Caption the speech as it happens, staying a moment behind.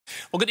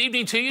Well, good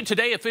evening to you.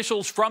 Today,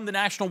 officials from the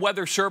National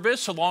Weather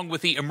Service, along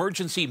with the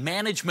emergency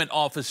management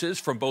offices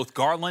from both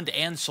Garland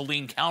and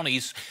Saline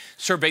counties,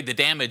 surveyed the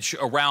damage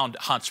around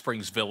Hot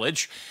Springs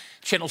Village.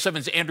 Channel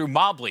 7's Andrew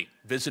Mobley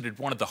visited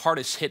one of the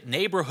hardest hit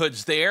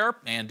neighborhoods there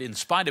and, in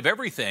spite of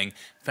everything,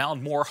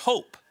 found more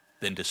hope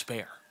than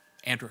despair.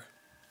 Andrew.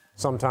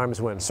 Sometimes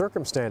when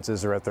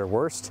circumstances are at their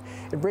worst,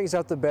 it brings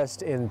out the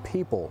best in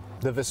people.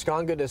 The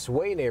Vascongadas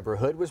Way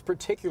neighborhood was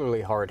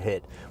particularly hard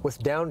hit, with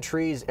downed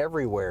trees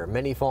everywhere,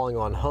 many falling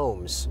on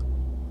homes.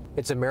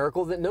 It's a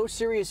miracle that no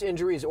serious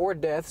injuries or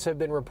deaths have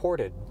been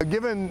reported.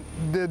 Given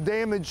the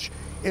damage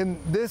in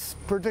this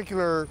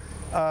particular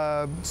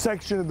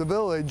section of the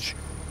village,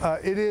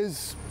 it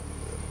is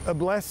a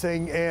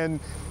blessing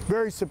and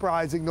very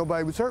surprising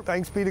nobody was hurt.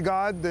 Thanks be to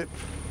God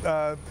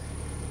that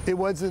it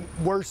wasn't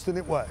worse than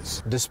it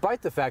was.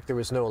 Despite the fact there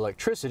was no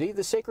electricity,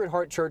 the Sacred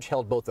Heart Church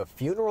held both a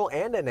funeral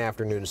and an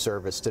afternoon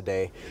service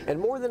today, and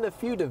more than a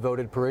few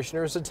devoted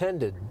parishioners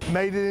attended.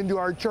 Made it into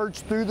our church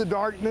through the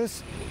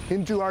darkness,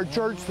 into our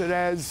church that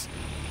has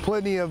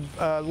plenty of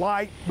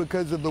light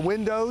because of the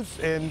windows,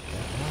 and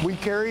we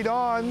carried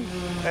on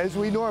as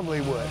we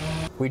normally would.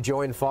 We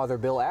joined Father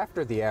Bill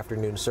after the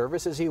afternoon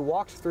service as he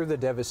walked through the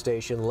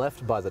devastation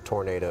left by the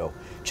tornado,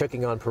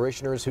 checking on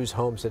parishioners whose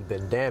homes had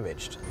been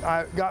damaged.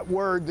 I got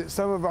word that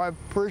some of our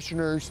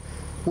parishioners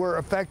were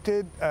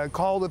affected,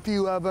 called a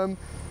few of them,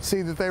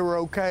 see that they were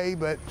okay,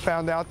 but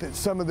found out that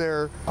some of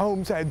their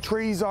homes had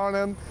trees on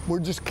them. We're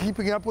just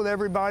keeping up with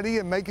everybody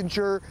and making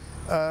sure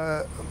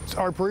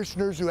our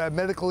parishioners who have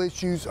medical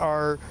issues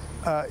are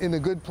in a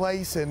good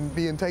place and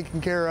being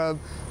taken care of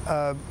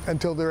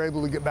until they're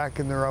able to get back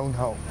in their own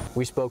home.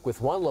 We spoke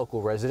with one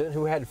local resident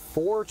who had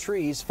 4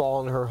 trees fall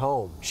on her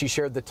home. She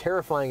shared the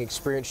terrifying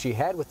experience she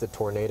had with the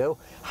tornado,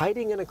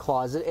 hiding in a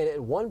closet and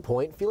at one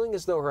point feeling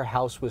as though her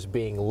house was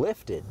being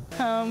lifted.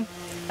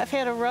 I've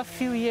had a rough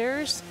few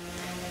years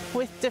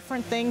with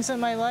different things in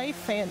my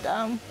life, and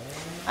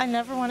I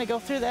never want to go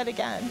through that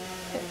again.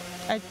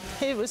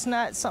 It was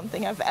not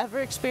something I've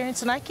ever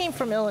experienced, and I came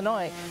from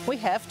Illinois. We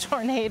have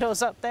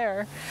tornadoes up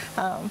there,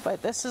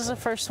 but this is the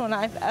first one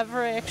I've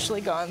ever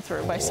actually gone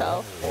through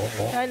myself.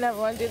 I never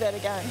want to do that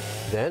again.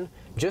 Then,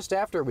 just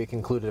after we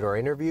concluded our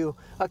interview,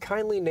 a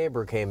kindly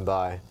neighbor came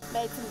by.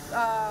 Made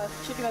some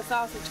chicken and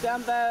sausage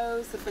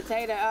gumbo, some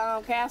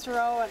potato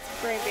casserole, and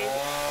some green beans.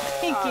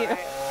 Thank you.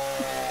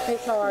 Right.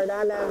 It's hard,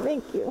 I know.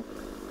 Thank you.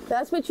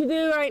 That's what you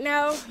do right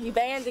now. You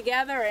band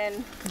together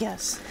and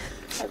yes.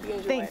 Hope you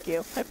enjoy Thank it.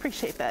 you. I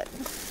appreciate that.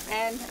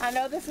 And I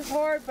know this is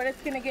hard, but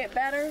it's going to get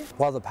better.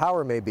 While the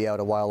power may be out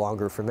a while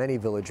longer for many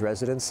village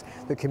residents,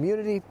 the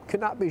community could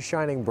not be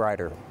shining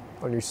brighter.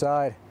 On your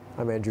side,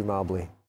 I'm Andrew Mobley.